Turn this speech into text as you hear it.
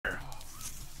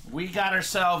We got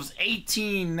ourselves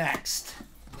 18 next.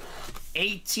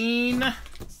 18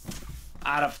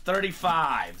 out of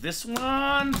 35. This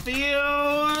one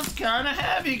feels kind of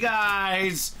heavy,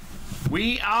 guys.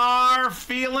 We are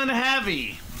feeling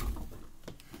heavy.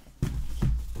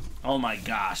 Oh my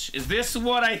gosh. Is this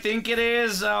what I think it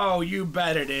is? Oh, you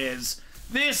bet it is.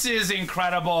 This is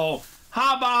incredible.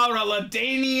 How about a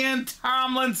LaDanian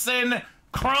Tomllinson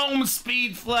Chrome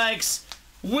SpeedFlex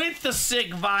with the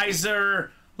sick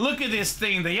visor? Look at this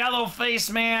thing. The yellow face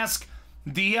mask.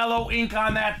 The yellow ink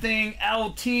on that thing.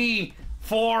 LT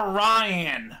for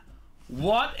Ryan.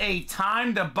 What a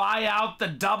time to buy out the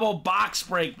double box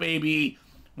break, baby.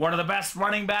 One of the best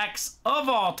running backs of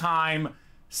all time.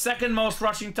 Second most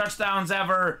rushing touchdowns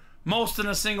ever. Most in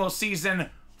a single season.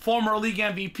 Former league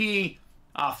MVP.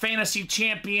 Fantasy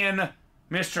champion.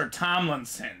 Mr.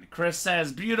 Tomlinson. Chris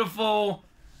says, beautiful.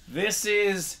 This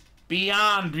is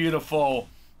beyond beautiful.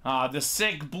 The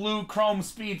sick blue chrome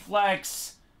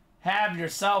SpeedFlex. Have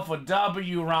yourself a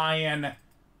W, Ryan.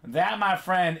 That, my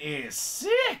friend, is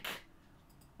sick.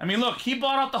 I mean, look, he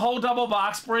bought out the whole double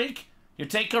box break. You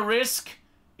take a risk.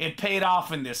 It paid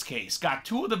off in this case. Got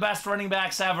two of the best running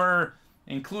backs ever,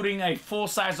 including a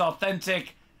full-size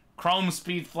authentic Chrome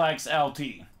SpeedFlex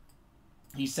LT.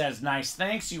 He says, nice,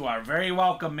 thanks. You are very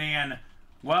welcome, man.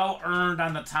 Well earned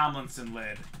on the Tomlinson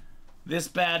lid. This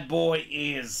bad boy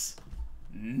is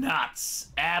nuts.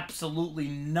 Absolutely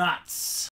nuts.